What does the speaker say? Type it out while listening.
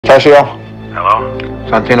Casio? Hello?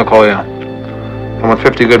 Santino Corleone. I want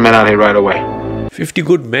 50 good men out here right away. 50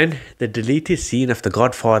 Good Men, the deleted scene of The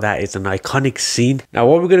Godfather, is an iconic scene. Now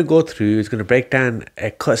what we're going to go through is going to break down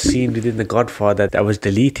a cut scene within The Godfather that was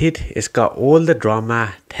deleted. It's got all the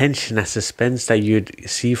drama, tension and suspense that you'd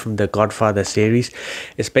see from The Godfather series.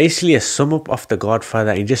 It's basically a sum up of The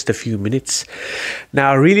Godfather in just a few minutes.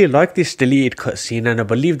 Now I really like this deleted cut scene, and I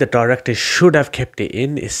believe the director should have kept it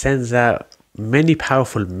in. It sends out many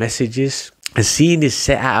powerful messages. The scene is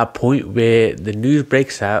set at a point where the news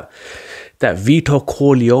breaks out that Vito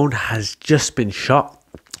Corleone has just been shot,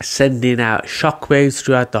 sending out shockwaves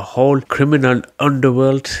throughout the whole criminal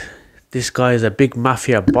underworld. This guy is a big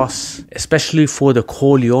mafia boss, especially for the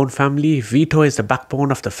Corleone family. Vito is the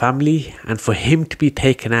backbone of the family, and for him to be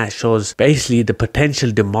taken out shows basically the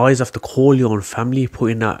potential demise of the Corleone family,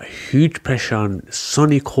 putting out huge pressure on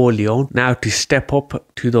Sonny Corleone now to step up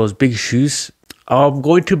to those big shoes. I'm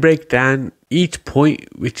going to break down each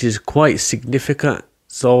point, which is quite significant.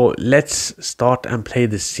 So let's start and play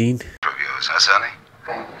the scene. Reviews, huh, Sonny?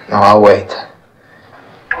 No, I'll wait.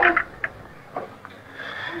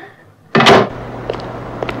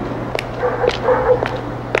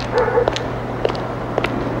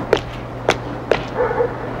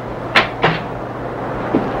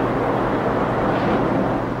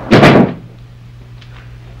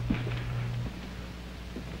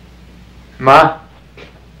 Ma?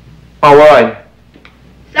 Ma, vuoi?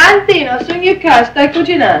 Santino, sono in casa, stai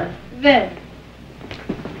cucinando. Vieni.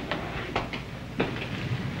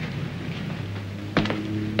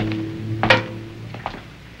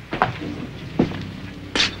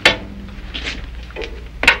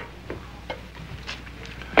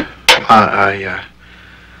 I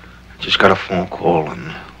just got a phone call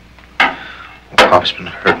and Pop's been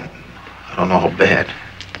hurting. I don't know how bad.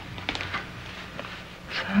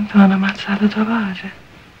 Santo, hanno ammazzato tua padre.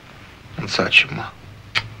 Non such, ma.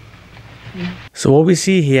 So what we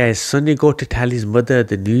see here is Sonny go to tell his mother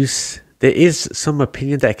the news. There is some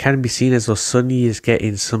opinion that can be seen as though Sonny is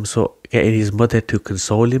getting his mother to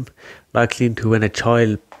console him, likely into when a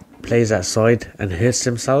child plays outside and hurts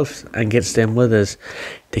themselves and gets their mothers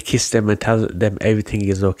to kiss them and tell them everything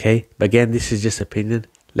is okay. But again, this is just opinion.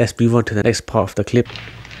 Let's move on to the next part of the clip.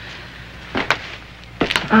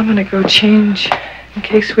 I'm gonna go change in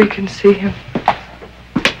case we can see him.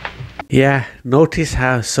 Yeah, notice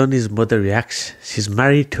how Sonny's mother reacts. She's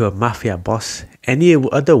married to a mafia boss. Any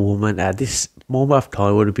other woman at this moment of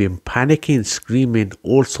time would have been panicking, screaming,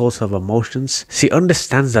 all sorts of emotions. She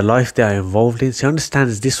understands the life they are involved in. She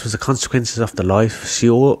understands this was the consequences of the life. She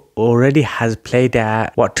already has played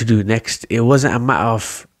out what to do next. It wasn't a matter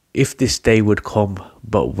of if this day would come,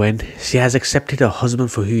 but when. She has accepted her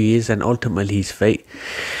husband for who he is and ultimately his fate.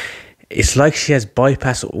 It's like she has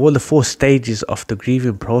bypassed all the 4 stages of the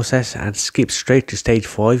grieving process and skipped straight to stage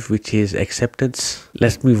 5, which is acceptance.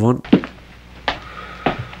 Let's move on.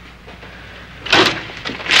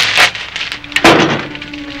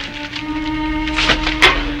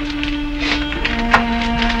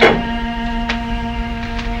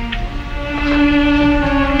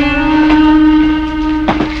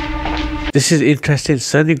 This is interesting.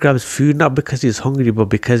 Sonny grabs food not because he's hungry, but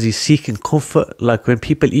because he's seeking comfort. Like when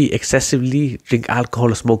people eat excessively, drink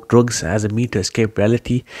alcohol or smoke drugs as a means to escape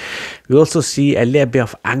reality. We also see a little bit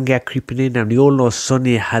of anger creeping in, and we all know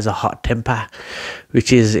Sonny has a hot temper,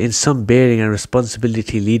 which is in some bearing and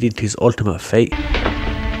responsibility leading to his ultimate fate.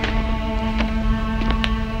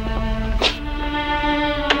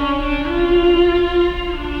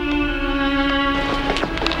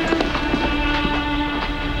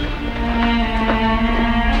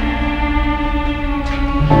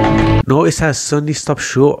 Notice how Sonny stops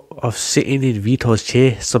short of sitting in Vito's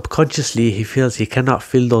chair. Subconsciously, he feels he cannot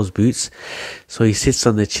fill those boots, so he sits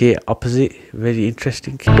on the chair opposite. Very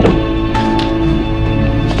interesting.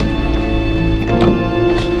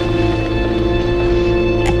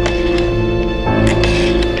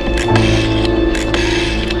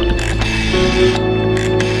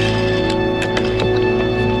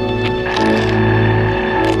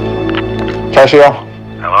 Casio?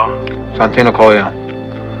 Hello? Santino Corleone.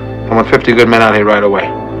 I want 50 good men out here right away. I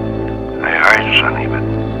heard you, Sonny, but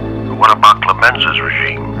what about Clemenza's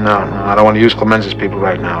regime? No, I don't want to use Clemenza's people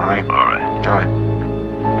right now, all right? All right. All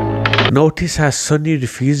right. Notice how Sonny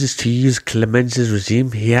refuses to use Clemenza's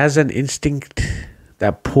regime. He has an instinct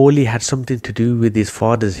that Paulie had something to do with his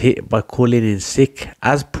father's hit by calling in sick.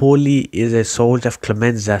 As Paulie is a soldier of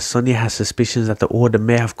Clemenza, Sonny has suspicions that the order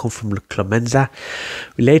may have come from Clemenza.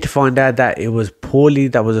 We later find out that it was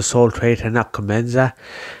Paulie that was a sole traitor, not Clemenza.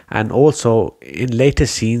 And also, in later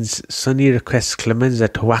scenes, Sonny requests Clemenza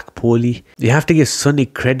to whack Paulie. You have to give Sonny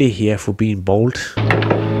credit here for being bold.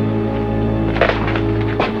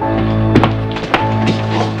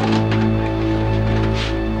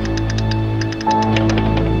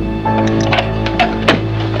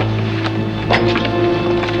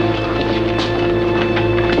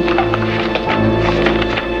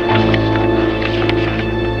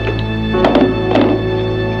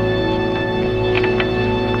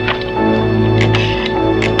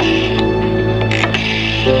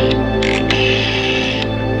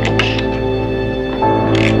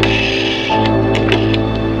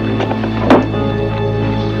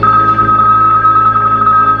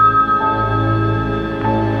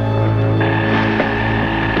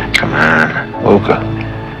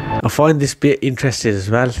 I find this bit interesting as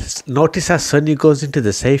well. Notice how Sonny goes into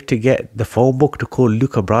the safe to get the phone book to call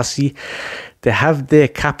Luca Brasi. They have their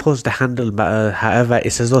capos to handle, however,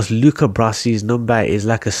 it's as though Luca Brasi's number is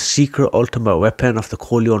like a secret ultimate weapon of the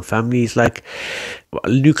Corleone family. It's like a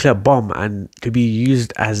nuclear bomb and to be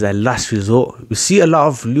used as a last resort. We see a lot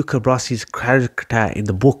of Luca Brasi's character in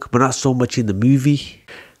the book, but not so much in the movie.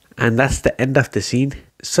 And that's the end of the scene.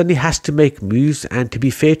 Sonny has to make moves, and to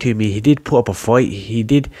be fair to him, he did put up a fight. He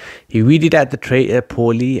weeded out the traitor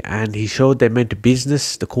Paulie, and he showed they meant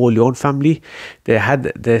business. The Corleone family,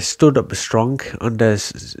 they stood up strong under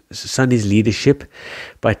Sonny's leadership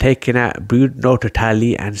by taking out Bruno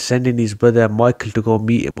Totali and sending his brother Michael to go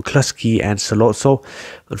meet McCluskey and Salozzo.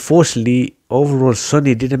 Unfortunately, overall,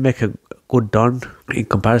 Sonny didn't make a good Don in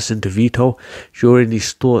comparison to Vito during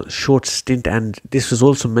his short stint, and this was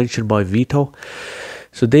also mentioned by Vito.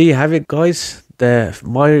 So there you have it, guys.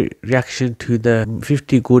 My reaction to the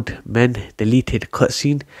 50 Good Men deleted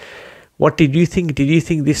cutscene. What did you think? Did you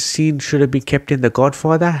think this scene should have been kept in The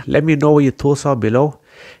Godfather? Let me know what your thoughts are below.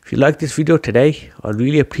 If you like this video today, I'd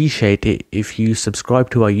really appreciate it if you subscribe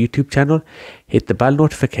to our YouTube channel, hit the bell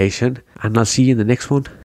notification, and I'll see you in the next one.